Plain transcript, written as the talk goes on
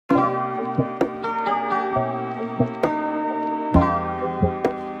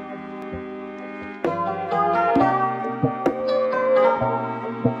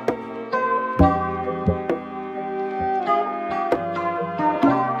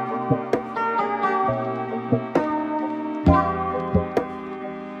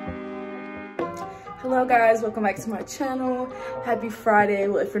guys, welcome back to my channel. Happy Friday.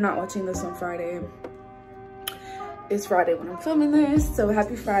 Well, if you're not watching this on Friday, it's Friday when I'm filming this, so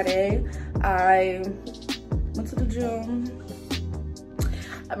happy Friday. I went to the gym.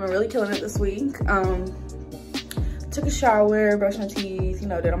 I've been really killing it this week. Took a shower, brushed my teeth, you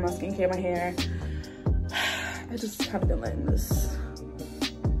know, did all my skincare, my hair. I just haven't been letting this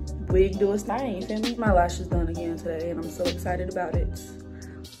wig do its thing, you feel me? My lash is done again today, and I'm so excited about it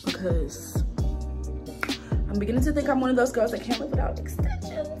because I'm beginning to think I'm one of those girls that can't live without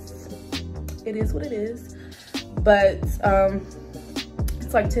extensions. It is what it is. But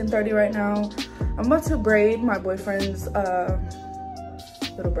it's like 10:30 right now. I'm about to braid my boyfriend's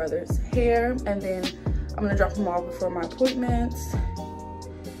little brother's hair, and then I'm gonna drop him off before my appointment.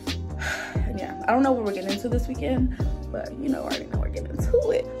 And yeah, I don't know what we're getting into this weekend, but you know, I already know we're getting into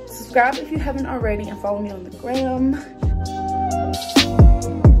it. Subscribe if you haven't already, and follow me on the gram.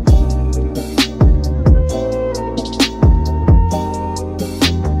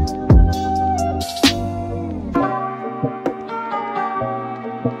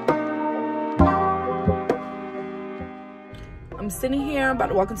 I'm sitting here, about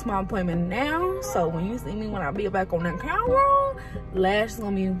to walk into my appointment now. So when you see me, when I be back on that camera, lash is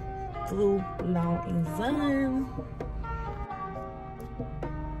gonna be blue, long, and done.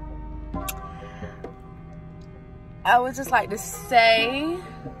 I would just like to say,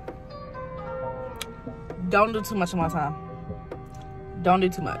 don't do too much of my time. Don't do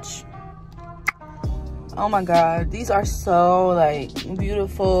too much. Oh my god, these are so like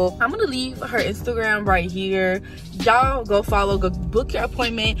beautiful. I'm gonna leave her Instagram right here. Y'all go follow, go book your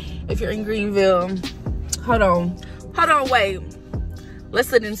appointment if you're in Greenville. Hold on, wait,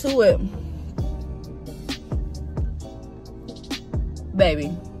 let's get into it,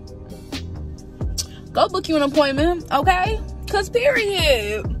 baby. Go book you an appointment, okay? Cause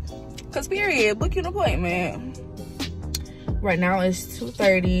period, book you an appointment. Right now it's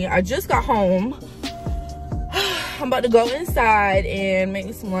 2:30. I just got home. I'm about to go inside and make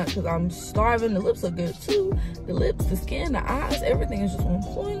me some lunch because I'm starving. The lips look good too. The lips, the skin, the eyes, everything is just on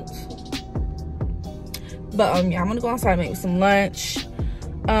point. But yeah, I'm gonna go outside and make me some lunch.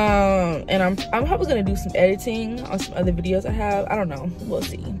 And I'm probably gonna do some editing on some other videos I have. I don't know, we'll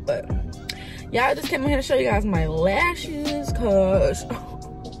see. But yeah, I just came in here to show you guys my lashes because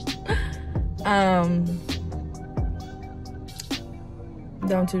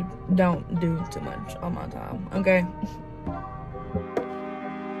don't do too much on my time, okay?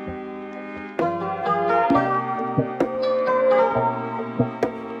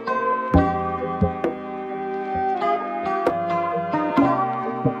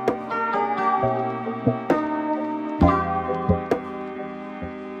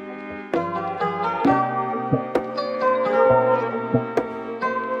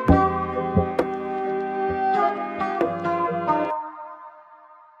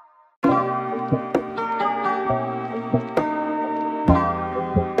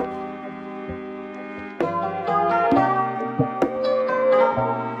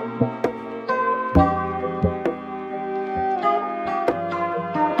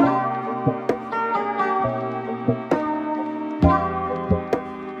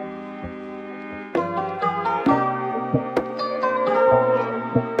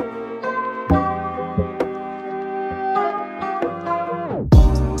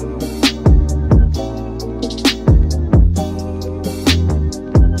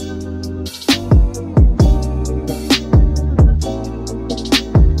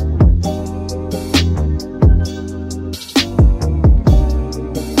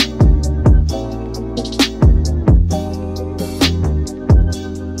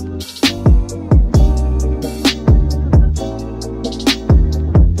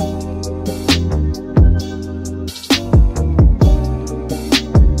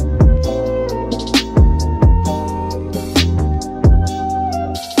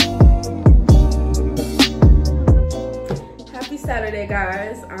 Saturday,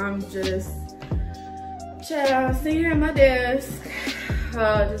 guys. I'm just sitting here at my desk.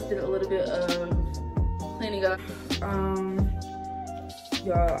 Just did a little bit of cleaning up.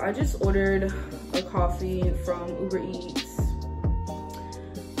 Y'all, I just ordered a coffee from Uber Eats.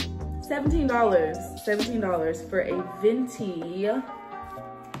 $17 for a venti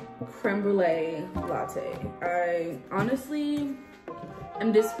creme brulee latte. I honestly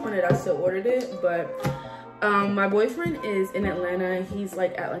am disappointed I still ordered it, but my boyfriend is in Atlanta. He's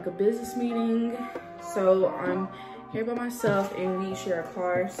like at like a business meeting, so I'm here by myself and we share a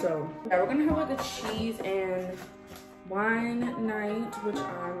car. So yeah, we're gonna have like a cheese and wine night, which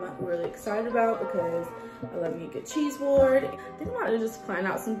I'm really excited about because I love me a good cheese board. I think I'm about to just plan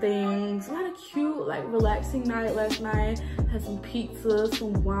out some things. We had a cute, like, relaxing night last night. Had some pizza,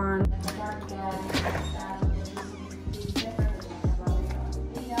 some wine.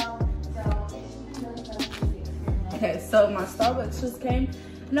 Okay, so my Starbucks just came,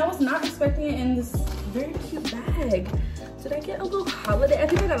 and I was not expecting it in this very cute bag. Did I get a little holiday? I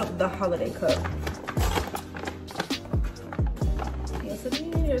think I got the holiday cup. Yes, I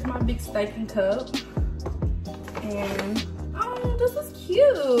did. Here's my big stacking cup. And, oh, this is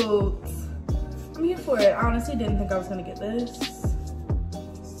cute. I'm here for it. I honestly didn't think I was gonna get this.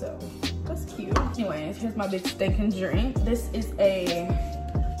 So, that's cute. Anyways, here's my big stinking drink. This is a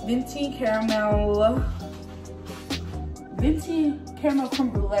venti caramel creme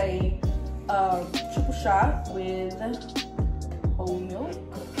brulee triple shot with whole milk.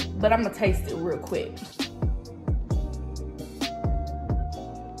 But I'm gonna taste it real quick.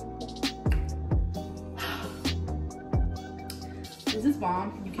 This is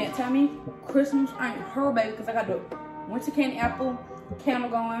bomb. You can't tell me. Christmas, I ain't her baby, because I got the winter candy apple candle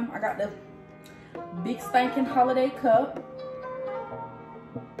going. I got the big stinking holiday cup.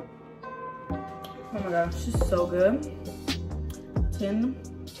 Oh my gosh, she's so good. 10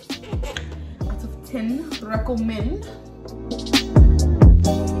 out of 10 recommend.